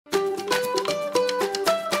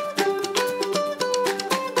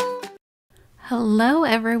Hello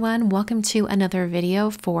everyone, welcome to another video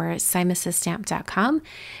for CADETTE.com.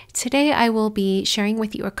 Today I will be sharing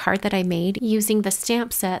with you a card that I made using the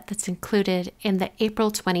stamp set that's included in the April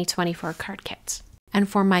 2024 card kit. And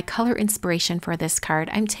for my color inspiration for this card,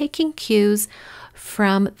 I'm taking cues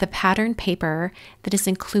from the pattern paper that is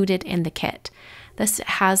included in the kit. This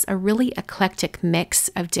has a really eclectic mix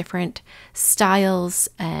of different styles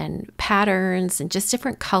and patterns and just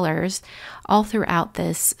different colors all throughout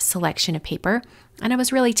this selection of paper. And I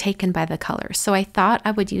was really taken by the colors, so I thought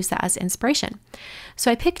I would use that as inspiration.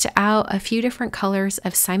 So I picked out a few different colors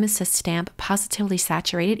of AMETHYST stamp Pawsitively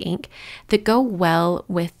saturated ink that go well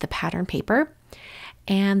with the pattern paper.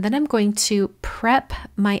 And then I'm going to prep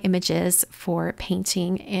my images for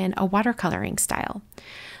painting in a watercoloring style.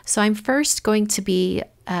 So I'm first going to be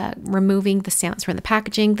removing the stamps from the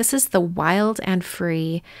packaging. This is the Wild and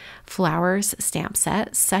Free Flowers stamp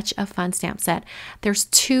set. Such a fun stamp set. There's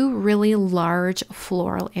two really large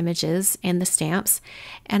floral images in the stamps,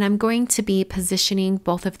 and I'm going to be positioning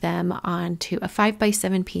both of them onto a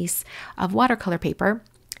 5x7 piece of watercolor paper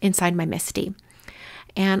inside my MISTI.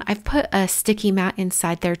 And I've put a sticky mat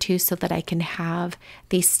inside there too so that I can have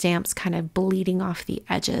these stamps kind of bleeding off the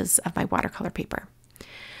edges of my watercolor paper.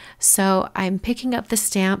 So I'm picking up the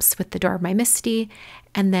stamps with the door of my MISTI,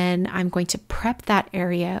 and then I'm going to prep that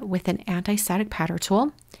area with an anti-static powder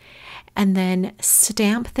tool, and then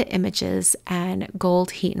stamp the images and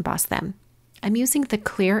gold heat emboss them. I'm using the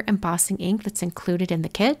clear embossing ink that's included in the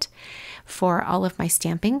kit for all of my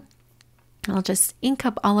stamping. I'll just ink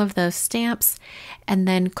up all of those stamps and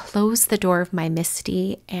then close the door of my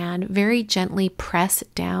MISTI and very gently press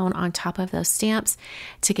down on top of those stamps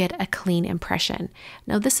to get a clean impression.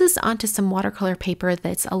 Now this is onto some watercolor paper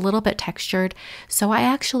that's a little bit textured, so I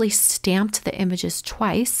actually stamped the images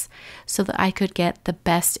twice so that I could get the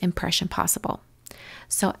best impression possible.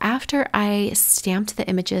 So after I stamped the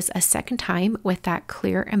images a second time with that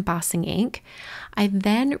clear embossing ink, I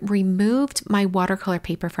then removed my watercolor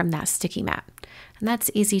paper from that sticky mat. And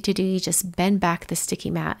that's easy to do. You just bend back the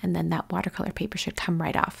sticky mat and then that watercolor paper should come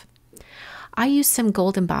right off. I used some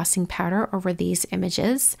gold embossing powder over these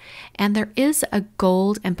images, and there is a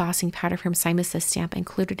gold embossing powder from AMETHYST stamp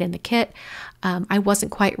included in the kit. I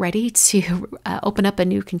wasn't quite ready to open up a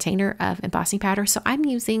new container of embossing powder, so I'm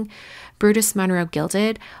using Brutus Monroe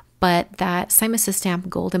GILDED, but that AMETHYST stamp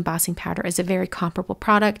gold embossing powder is a very comparable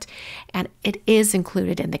product, and it is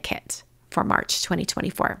included in the kit for March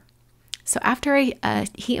 2024. So after I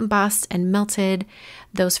heat embossed and melted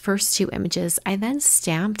those first two images, I then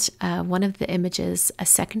stamped one of the images a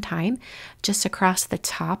second time just across the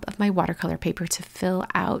top of my watercolor paper to fill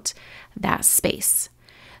out that space.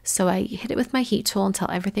 So I hit it with my heat tool until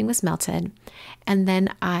everything was melted, and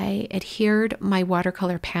then I adhered my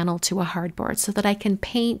watercolor panel to a hardboard so that I can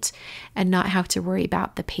paint and not have to worry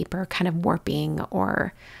about the paper kind of warping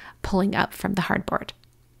or pulling up from the hardboard.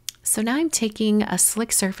 So now I'm taking a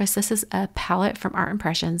slick surface. This is a palette from Art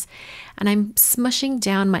Impressions, and I'm smushing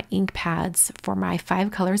down my ink pads for my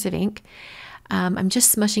 5 colors of ink. I'm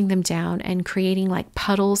just smushing them down and creating like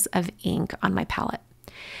puddles of ink on my palette.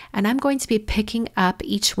 And I'm going to be picking up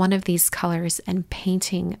each one of these colors and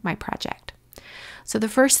painting my project. So the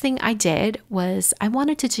first thing I did was I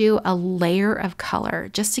wanted to do a layer of color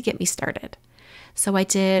just to get me started. So I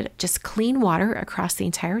did just clean water across the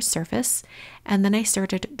entire surface, and then I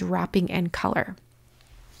started dropping in color.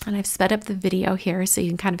 And I've sped up the video here so you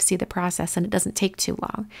can kind of see the process, and it doesn't take too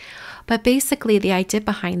long. But basically the idea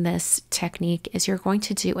behind this technique is you're going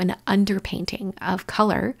to do an underpainting of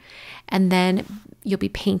color, and then you'll be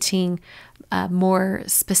painting more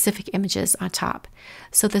specific images on top.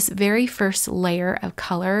 So this very first layer of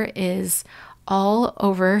color is all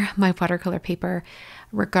over my watercolor paper,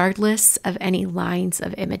 regardless of any lines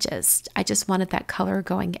of images. I just wanted that color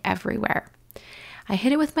going everywhere. I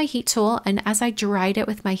hit it with my heat tool, and as I dried it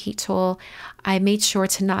with my heat tool, I made sure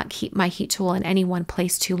to not keep my heat tool in any one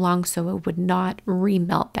place too long so it would not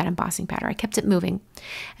remelt that embossing powder. I kept it moving.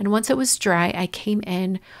 And once it was dry, I came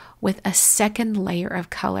in with a second layer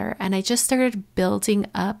of color, and I just started building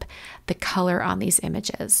up the color on these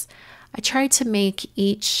images. I tried to make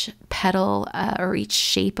each petal or each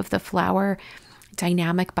shape of the flower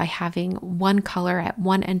dynamic by having one color at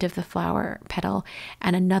one end of the flower petal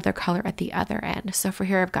and another color at the other end. So for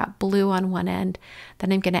here I've got blue on one end,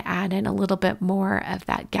 then I'm going to add in a little bit more of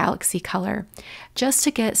that galaxy color just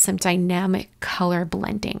to get some dynamic color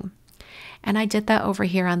blending. And I did that over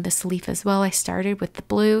here on this leaf as well. I started with the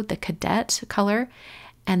blue, the CADETTE color,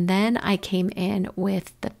 and then I came in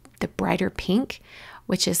with the brighter pink,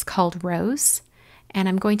 which is called Rose. And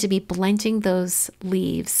I'm going to be blending those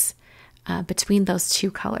leaves between those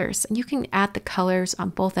two colors. And you can add the colors on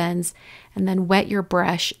both ends and then wet your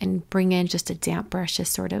brush and bring in just a damp brush to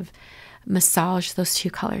sort of massage those two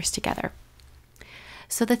colors together.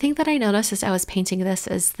 So the thing that I noticed as I was painting this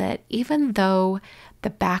is that even though the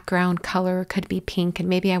background color could be pink and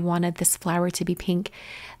maybe I wanted this flower to be pink,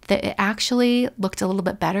 that it actually looked a little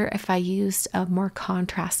bit better if I used a more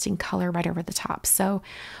contrasting color right over the top. So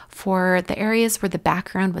for the areas where the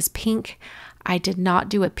background was pink, I did not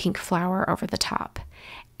do a pink flower over the top.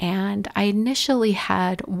 And I initially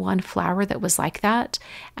had one flower that was like that,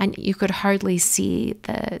 and you could hardly see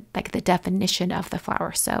the definition of the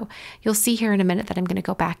flower. So you'll see here in a minute that I'm going to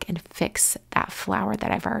go back and fix that flower that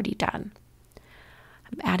I've already done.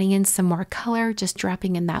 I'm adding in some more color, just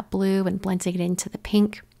dropping in that blue and blending it into the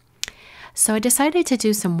pink. So I decided to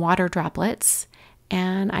do some water droplets,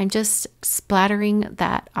 and I'm just splattering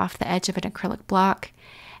that off the edge of an acrylic block.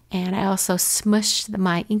 And I also smushed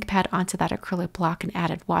my ink pad onto that acrylic block and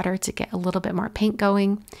added water to get a little bit more paint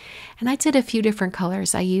going. And I did a few different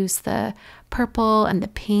colors. I used the purple and the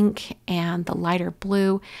pink and the lighter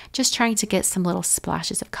blue, just trying to get some little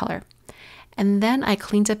splashes of color. And then I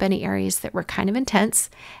cleaned up any areas that were kind of intense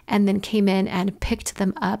and then came in and picked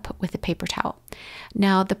them up with a paper towel.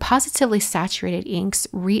 Now, the positively saturated inks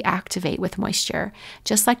reactivate with moisture,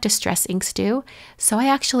 just like distress inks do. So I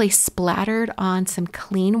actually splattered on some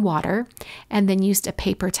clean water and then used a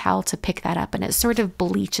paper towel to pick that up, and it sort of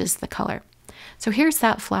bleaches the color. So here's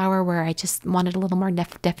that flower where I just wanted a little more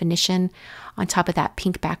definition on top of that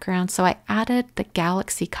pink background. So I added the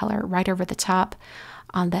galaxy color right over the top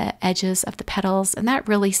on the edges of the petals, and that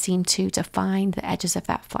really seemed to define the edges of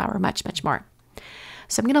that flower much, much more.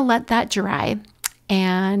 So I'm going to let that dry,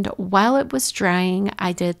 and while it was drying,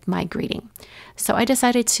 I did my greeting. So I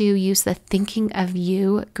decided to use the Thinking of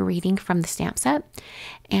You greeting from the stamp set,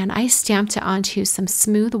 and I stamped it onto some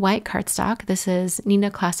smooth white cardstock. This is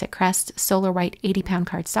Neenah Classic Crest Solar White 80-pound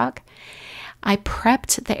cardstock. I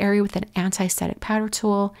prepped the area with an anti-static powder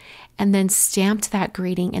tool and then stamped that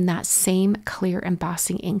greeting in that same clear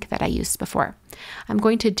embossing ink that I used before. I'm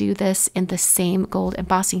going to do this in the same gold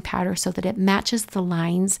embossing powder so that it matches the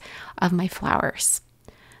lines of my flowers.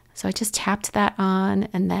 So I just tapped that on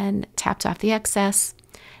and then tapped off the excess,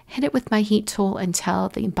 hit it with my heat tool until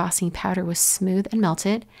the embossing powder was smooth and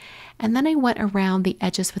melted. And then I went around the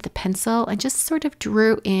edges with a pencil and just sort of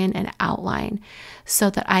drew in an outline so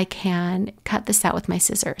that I can cut this out with my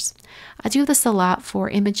scissors. I do this a lot for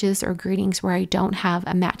images or greetings where I don't have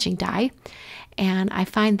a matching die. And I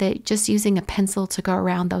find that just using a pencil to go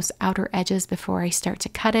around those outer edges before I start to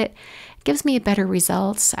cut it gives me a better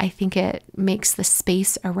result. I think it makes the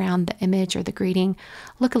space around the image or the greeting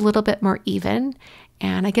look a little bit more even,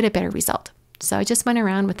 and I get a better result. So I just went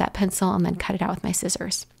around with that pencil and then cut it out with my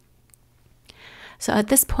scissors. So at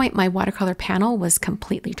this point, my watercolor panel was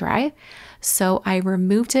completely dry. So I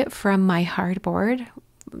removed it from my hardboard,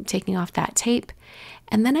 taking off that tape,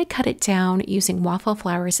 and then I cut it down using Waffle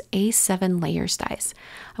Flower's A7 layers dies.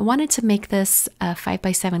 I wanted to make this a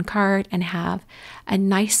 5x7 card and have a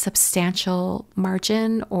nice substantial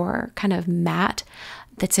margin or kind of matte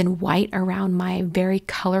that's in white around my very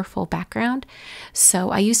colorful background.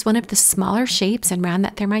 So I used one of the smaller shapes and ran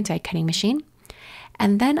that through my die cutting machine.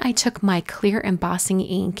 And then I took my clear embossing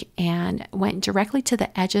ink and went directly to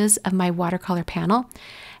the edges of my watercolor panel,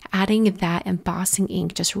 adding that embossing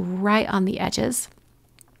ink just right on the edges.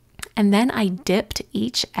 And then I dipped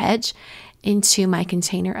each edge into my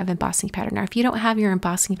container of embossing powder. Now, if you don't have your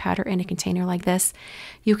embossing powder in a container like this,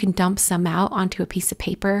 you can dump some out onto a piece of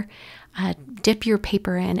paper, dip your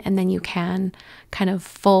paper in, and then you can kind of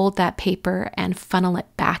fold that paper and funnel it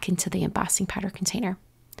back into the embossing powder container.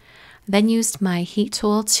 Then used my heat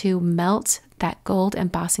tool to melt that gold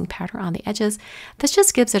embossing powder on the edges. This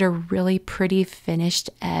just gives it a really pretty finished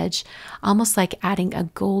edge, almost like adding a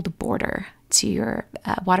gold border to your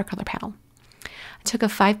watercolor panel. I took a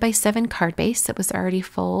 5x7 card base that was already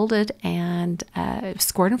folded and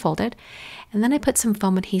scored and folded, and then I put some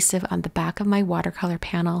foam adhesive on the back of my watercolor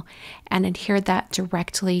panel and adhered that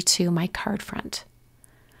directly to my card front.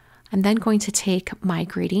 I'm then going to take my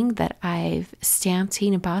greeting that I've stamped,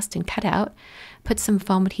 heat embossed, and cut out, put some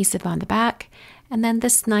foam adhesive on the back, and then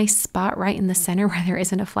this nice spot right in the center where there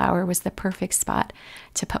isn't a flower was the perfect spot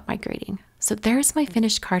to put my greeting. So there's my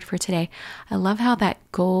finished card for today. I love how that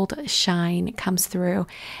gold shine comes through,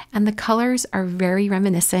 and the colors are very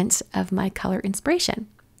reminiscent of my color inspiration.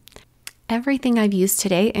 Everything I've used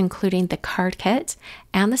today, including the card kit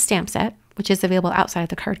and the stamp set, which is available outside of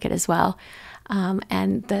the card kit as well,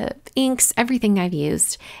 and the inks, everything I've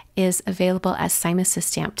used is available at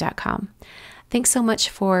simonsystamp.com. Thanks so much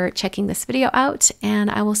for checking this video out, and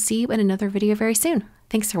I will see you in another video very soon.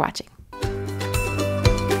 Thanks for watching.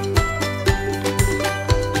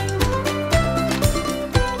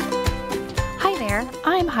 Hi there,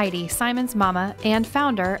 I'm Heidi, Simon's mama and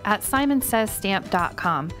founder at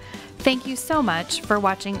simonsaysstamp.com. Thank you so much for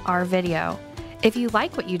watching our video. If you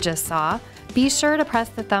like what you just saw, be sure to press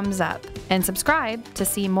the thumbs up and subscribe to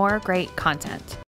see more great content.